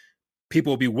be,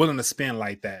 people will be willing to spend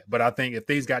like that. But I think if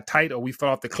things got tight or we fell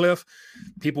off the cliff,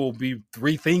 people will be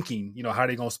rethinking, how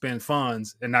they're going to spend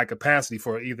funds and not capacity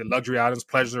for either luxury items,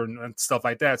 pleasure, and stuff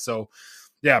like that. So,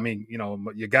 yeah, I mean,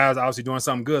 your guys are obviously doing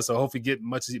something good. So hopefully get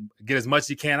as much as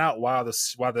you can out while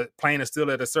the plane is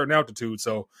still at a certain altitude.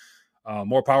 So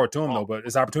more power to them, though. But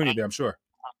it's opportunity there, I'm sure.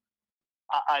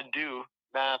 I do.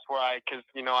 That's where because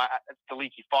it's the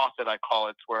leaky faucet, I call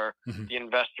it, where the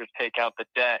investors take out the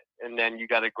debt, and then you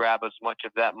got to grab as much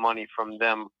of that money from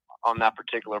them on that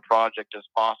particular project as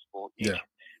possible.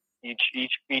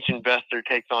 Each investor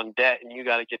takes on debt, and you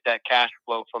got to get that cash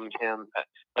flow from him,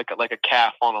 like a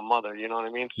calf on a mother. You know what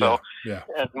I mean? So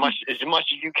as much as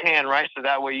you can, right? So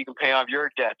that way you can pay off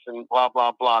your debts and blah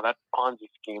blah blah. That's a Ponzi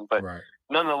scheme. But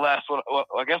nonetheless,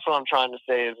 I guess what I'm trying to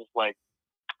say is like,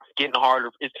 getting harder.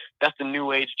 That's the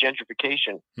new age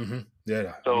gentrification.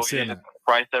 Yeah. So you just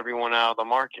price everyone out of the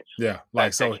market. Yeah.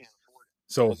 Like so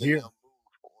So here,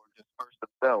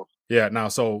 yeah. Now,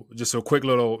 so just a quick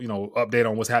little, update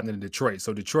on what's happening in Detroit.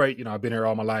 So Detroit, I've been here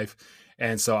all my life,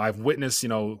 and so I've witnessed,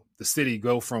 the city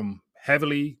go from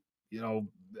heavily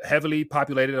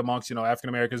populated amongst, African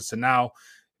Americans to now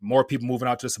more people moving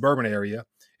out to the suburban area.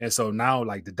 And so now,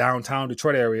 like the downtown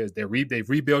Detroit area, they've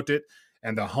rebuilt it,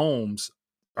 and the homes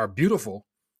are beautiful,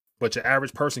 but your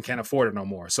average person can't afford it no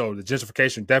more. So the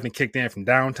gentrification definitely kicked in from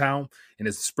downtown, and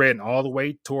it's spreading all the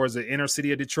way towards the inner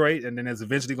city of Detroit, and then it's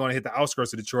eventually going to hit the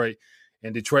outskirts of Detroit,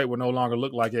 and Detroit will no longer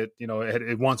look like it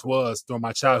once was during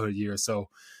my childhood years. So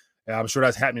I'm sure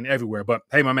that's happening everywhere. But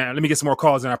hey, my man, let me get some more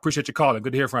calls, and I appreciate you calling.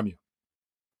 Good to hear from you.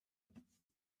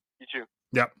 You too.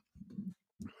 Yep.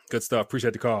 Good stuff.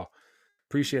 Appreciate the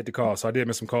call. So I did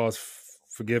miss some calls.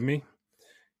 Forgive me.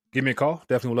 Give me a call.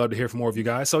 Definitely would love to hear from more of you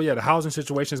guys. So yeah, the housing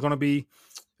situation is going to be,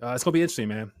 it's going to be interesting,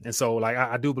 man. And so like,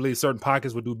 I do believe certain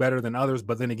pockets would do better than others.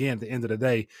 But then again, at the end of the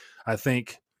day, I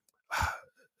think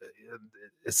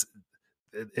I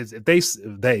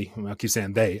keep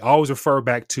saying they always refer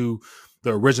back to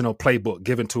the original playbook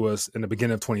given to us in the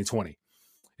beginning of 2020,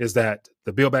 is that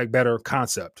the Build Back Better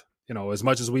concept. As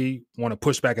much as we want to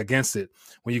push back against it,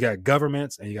 when you got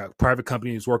governments and you got private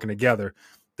companies working together,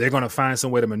 they're going to find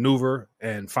some way to maneuver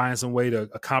and find some way to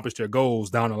accomplish their goals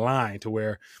down the line, to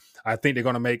where I think they're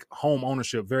going to make home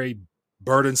ownership very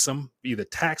burdensome, either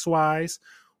tax-wise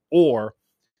or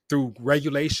through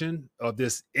regulation of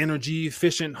this energy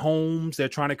efficient homes they're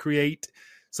trying to create.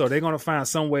 So they're going to find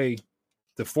some way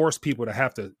to force people to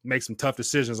have to make some tough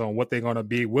decisions on what they're going to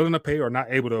be willing to pay or not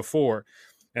able to afford.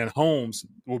 And homes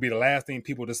will be the last thing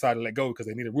people decide to let go because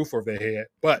they need a roof over their head.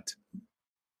 But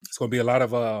it's going to be a lot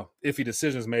of iffy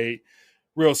decisions made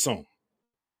real soon.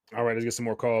 All right, let's get some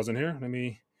more calls in here. Let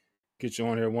me get you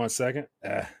on here 1 second.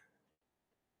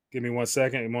 Give me 1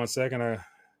 second. 1 second. I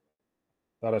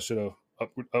thought I should have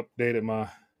updated my...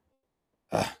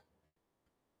 All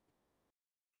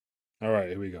right,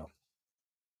 here we go.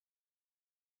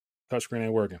 Touchscreen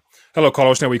ain't working. Hello,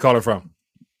 caller. Where are you calling from?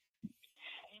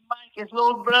 Mike, it's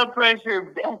low blood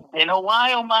pressure. It's been a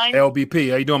while, Mike. LBP,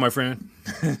 how you doing, my friend?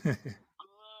 Good. Everything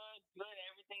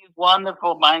is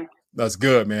wonderful, Mike. That's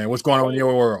good, man. What's going on in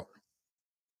your world?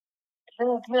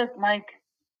 Look, Mike.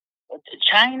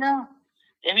 China,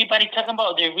 everybody talking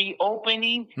about they're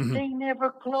reopening. Mm-hmm. They never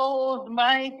closed,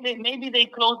 Mike. Maybe they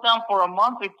closed down for a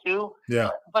month or two. Yeah.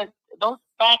 But those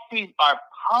factories are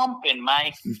pumping,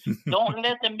 Mike. Don't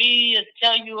let the media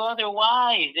tell you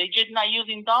otherwise. They're just not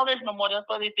using dollars no more. That's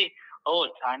why they say, oh,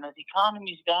 China's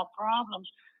economy's got problems.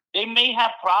 They may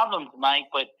have problems, Mike,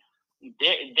 but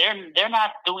they're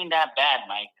not doing that bad,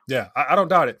 Mike. Yeah, I don't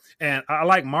doubt it. And I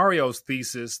like Mario's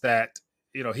thesis that,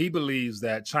 he believes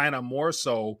that China more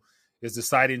so is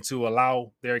deciding to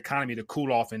allow their economy to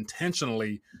cool off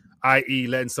intentionally, i.e.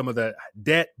 letting some of the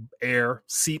debt air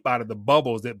seep out of the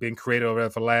bubbles that have been created over there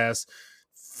for the last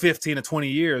 15 to 20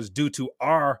 years due to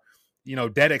our,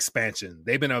 debt expansion.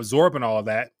 They've been absorbing all of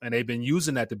that, and they've been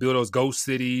using that to build those ghost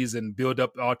cities and build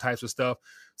up all types of stuff.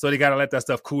 So they got to let that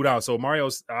stuff cool down. So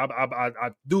I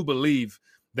do believe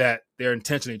that they're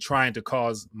intentionally trying to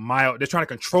they're trying to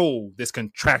control this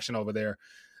contraction over there.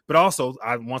 But also,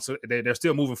 they're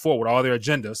still moving forward all their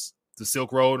agendas. The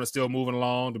Silk Road is still moving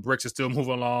along. The BRICS is still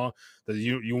moving along. The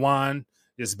yuan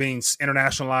is being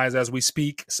internationalized as we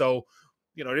speak. So,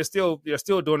 they're still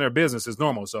doing their business as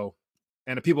normal. So,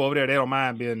 and the people over there, they don't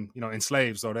mind being,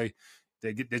 enslaved. So they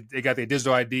got their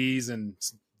digital IDs and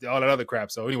all that other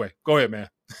crap. So anyway, go ahead, man.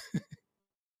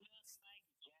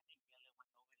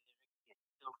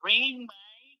 Ring, Mike.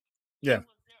 Yeah. She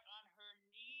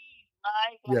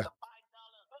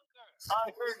was there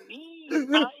on her knees,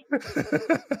 Mike. On her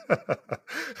knees,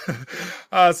 Mike.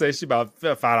 I'll say she about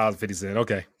 $5.50.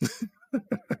 Okay.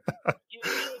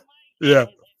 Yeah.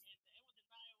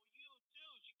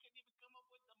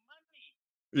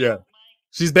 Yeah.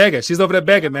 She's begging. She's over there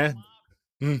begging, man.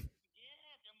 Mm.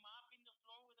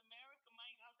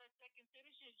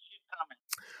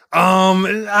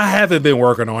 I haven't been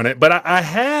working on it, but I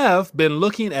have been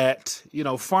looking at,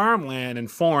 farmland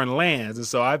and foreign lands. And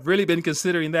so I've really been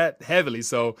considering that heavily.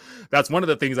 So that's one of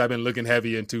the things I've been looking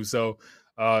heavy into. So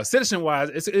citizen wise,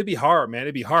 it'd be hard, man.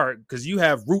 It'd be hard because you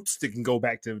have roots that can go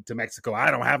back to Mexico.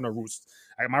 I don't have no roots.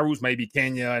 My roots may be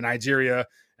Kenya and Nigeria.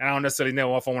 And I don't necessarily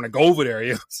know if I want to go over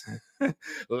there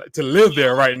to live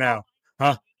there right now.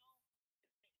 Huh?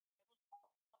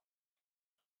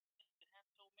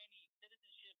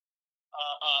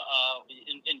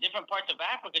 In different parts of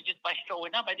Africa just by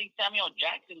showing up. I think Samuel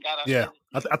Jackson got a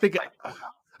I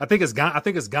think it's Ghana. I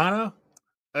think it's Ghana.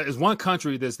 It's one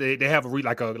country that they have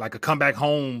a comeback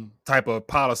home type of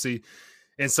policy,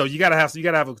 And so you gotta have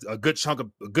a good chunk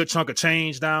of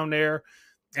change down there.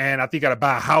 And I think you gotta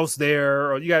buy a house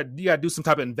there, or you gotta do some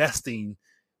type of investing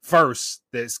first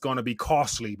that's going to be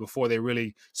costly before they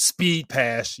really speed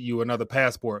pass you another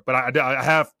passport. But I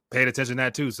have paid attention to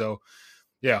that too. So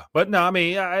yeah, but no, I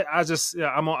mean, I just,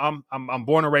 I'm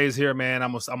born and raised here, man.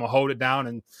 I'm gonna hold it down,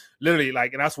 and literally,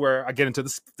 like, and that's where I get into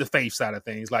the faith side of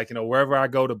things. Like, wherever I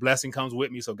go, the blessing comes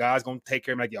with me. So God's gonna take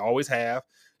care of me like you always have.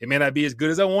 It may not be as good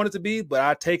as I want it to be, but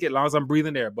I take it as long as I'm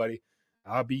breathing there, buddy.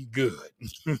 I'll be good.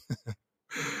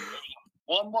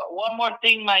 One more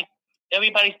thing, Mike.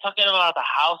 Everybody's talking about the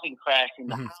housing crashing,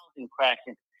 housing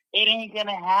crashing. It ain't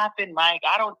gonna happen, Mike.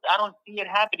 I don't see it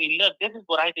happening. Look, this is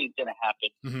what I think is gonna happen.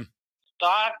 Mm-hmm.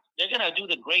 Stocks, they're gonna do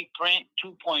the great print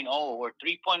 2.0 or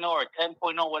 3.0 or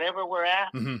 10.0, whatever we're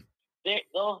at. Mm-hmm.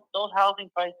 Those housing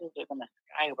prices are gonna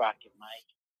skyrocket,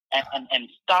 Mike. And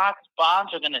stocks,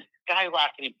 bonds are gonna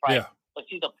skyrocket in price. Yeah. But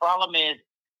see, the problem is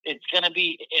it's gonna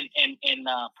be in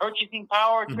purchasing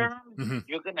power terms. Mm-hmm.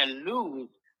 You're gonna lose.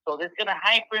 So it's gonna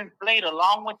hyperinflate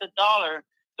along with the dollar.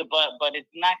 But it's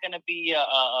not going to be,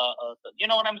 you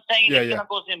know what I'm saying? Yeah, it's going to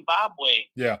go Zimbabwe.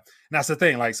 Yeah. And that's the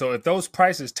thing. Like, so if those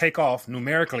prices take off,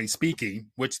 numerically speaking,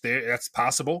 which that's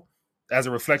possible as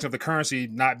a reflection of the currency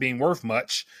not being worth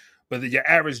much, but your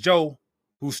average Joe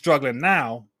who's struggling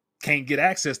now can't get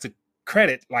access to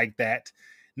credit like that,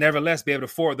 nevertheless be able to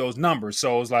afford those numbers.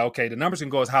 So it's like, okay, the numbers can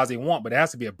go as high as they want, but it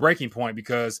has to be a breaking point,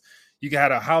 because you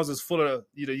got houses full of,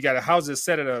 you got houses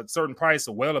set at a certain price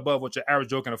or well above what your average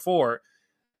Joe can afford.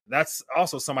 That's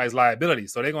also somebody's liability.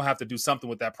 So they're going to have to do something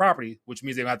with that property, which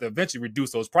means they're going to have to eventually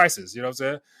reduce those prices. You know what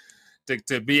I'm saying?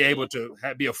 To be able to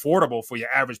be affordable for your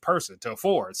average person to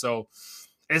afford. So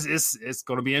it's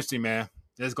going to be interesting, man.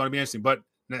 It's going to be interesting. But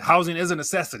housing is a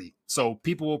necessity. So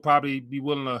people will probably be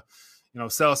willing to,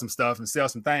 sell some stuff and sell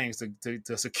some things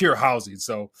to secure housing.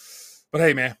 So, but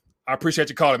hey, man, I appreciate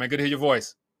you calling, man. Good to hear your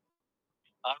voice.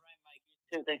 All right, Mike.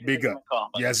 You too. Thanks for taking my call.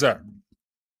 Yes, sir.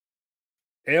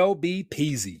 LB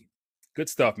Peasy. Good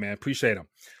stuff, man. Appreciate them.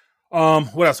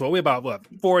 What else? Well, we're about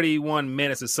 41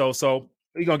 minutes or so. So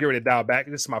we're gonna get ready to dial back.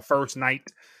 This is my first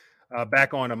night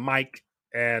back on the mic.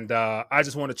 And I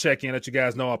just want to check in, let you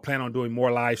guys know I plan on doing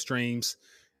more live streams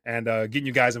and getting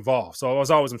you guys involved. So as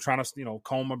always, I'm trying to,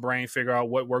 comb my brain, figure out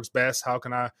what works best. How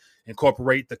can I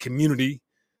incorporate the community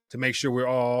to make sure we're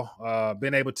all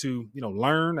being able to,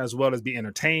 learn, as well as be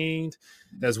entertained,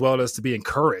 as well as to be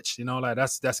encouraged. Like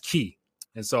that's key.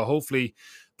 And so hopefully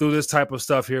through this type of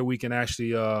stuff here, we can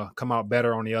actually come out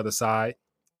better on the other side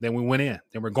than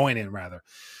we're going in rather.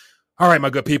 All right, my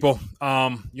good people.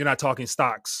 You're not talking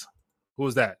stocks. Who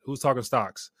is that? Who's talking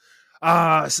stocks?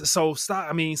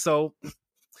 So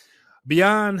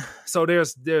beyond, so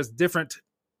there's different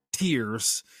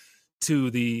tiers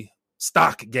to the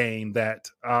stock game that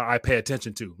I pay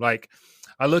attention to. Like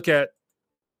I look at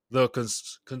the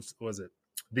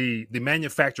the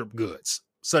manufactured goods,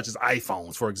 such as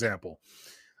iPhones, for example.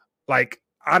 Like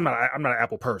I'm not an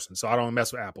Apple person, so I don't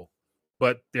mess with Apple.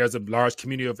 But there's a large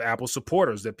community of Apple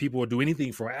supporters that people will do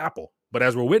anything for Apple. But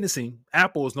as we're witnessing,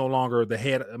 Apple is no longer the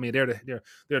head. I mean,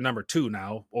 they're number 2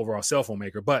 now overall cell phone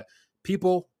maker. But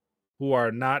people who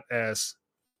are not as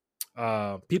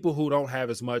people who don't have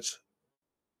as much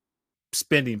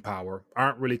spending power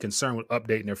aren't really concerned with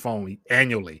updating their phone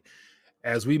annually.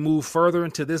 As we move further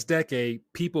into this decade,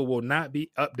 people will not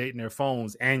be updating their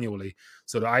phones annually.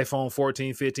 So the iPhone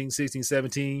 14, 15, 16,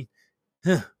 17,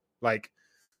 like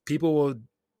people will,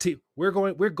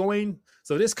 we're going.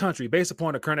 So this country, based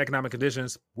upon the current economic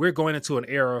conditions, we're going into an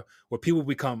era where people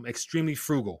become extremely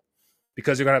frugal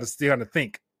because they're going to have to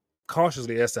think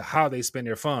cautiously as to how they spend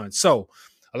their funds. So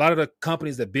a lot of the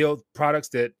companies that build products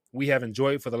that we have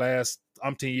enjoyed for the last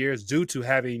umpteen years, due to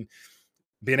having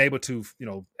been able to,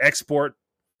 export,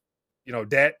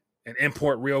 debt and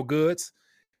import real goods.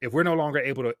 If we're no longer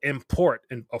able to import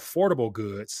affordable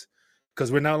goods,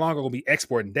 because we're no longer going to be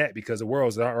exporting debt because the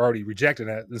world's already rejecting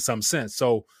that in some sense.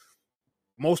 So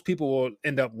most people will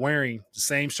end up wearing the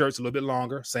same shirts a little bit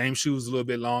longer, same shoes a little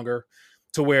bit longer,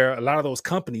 to where a lot of those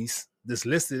companies that's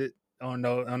listed on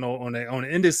the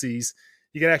indices,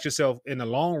 you can ask yourself, in the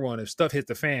long run, if stuff hits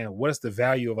the fan, what is the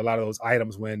value of a lot of those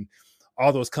items when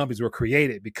all those companies were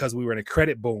created because we were in a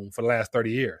credit boom for the last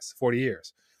 30 years, 40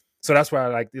 years. So that's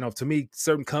why, to me,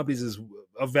 certain companies is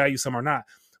of value, some are not.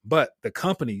 But the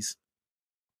companies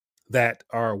that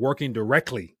are working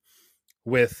directly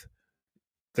with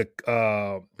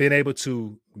the being able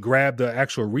to grab the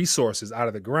actual resources out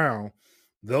of the ground,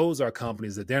 those are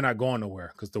companies that they're not going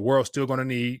nowhere, because the world's still going to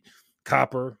need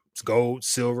copper, gold,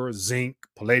 silver, zinc,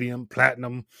 palladium,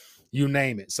 platinum, you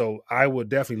name it. So I would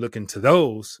definitely look into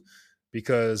those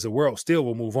because the world still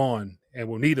will move on and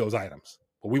will need those items,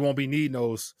 but we won't be needing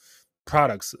those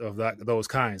products of those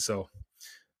kinds. So,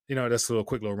 that's a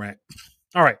quick little rant.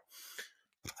 All right.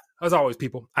 As always,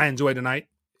 people, I enjoyed tonight.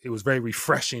 It was very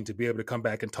refreshing to be able to come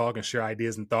back and talk and share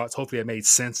ideas and thoughts. Hopefully it made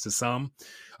sense to some.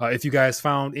 If you guys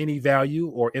found any value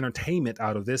or entertainment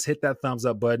out of this, hit that thumbs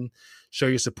up button. Show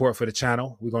your support for the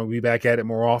channel. We're going to be back at it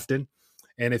more often.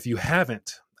 And if you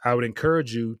haven't, I would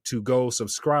encourage you to go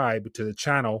subscribe to the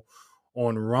channel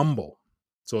on Rumble.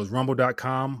 So it's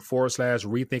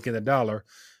rumble.com/rethinking the dollar,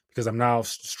 because I'm now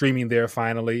streaming there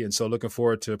finally. And so looking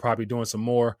forward to probably doing some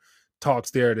more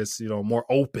talks there that's, more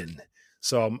open.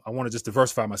 So I want to just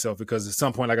diversify myself, because at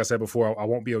some point, like I said before, I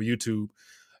won't be on YouTube.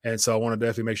 And so I want to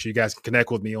definitely make sure you guys can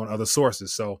connect with me on other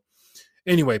sources. So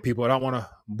anyway, people, I don't want to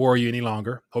bore you any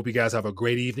longer. Hope you guys have a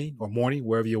great evening or morning,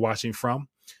 wherever you're watching from.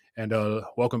 And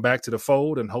welcome back to the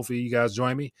fold. And hopefully you guys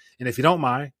join me. And if you don't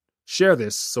mind, share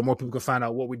this so more people can find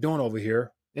out what we're doing over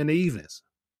here in the evenings.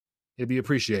 It'd be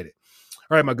appreciated.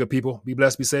 All right, my good people, be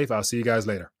blessed, be safe. I'll see you guys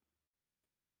later.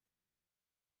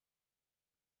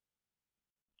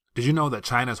 Did you know that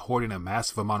China is hoarding a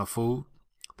massive amount of food?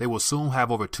 They will soon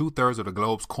have over 2/3 of the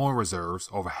globe's corn reserves,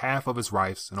 over half of its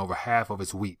rice, and over half of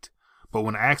its wheat. But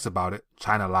when asked about it,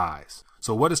 China lies.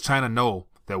 So what does China know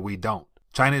that we don't?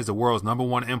 China is the world's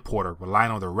 #1 importer,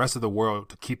 relying on the rest of the world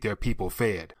to keep their people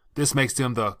fed. This makes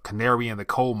them the canary in the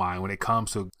coal mine when it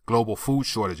comes to global food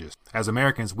shortages. As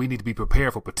Americans, we need to be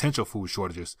prepared for potential food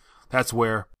shortages. That's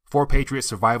where 4Patriots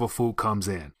Survival Food comes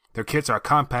in. Their kits are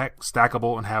compact,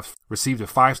 stackable, and have received a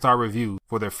 5-star review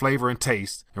for their flavor and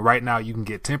taste. And right now, you can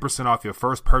get 10% off your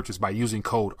first purchase by using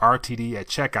code RTD at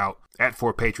checkout at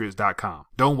 4patriots.com.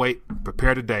 Don't wait.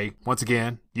 Prepare today. Once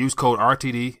again, use code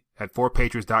RTD at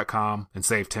 4patriots.com and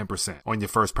save 10% on your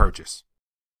first purchase.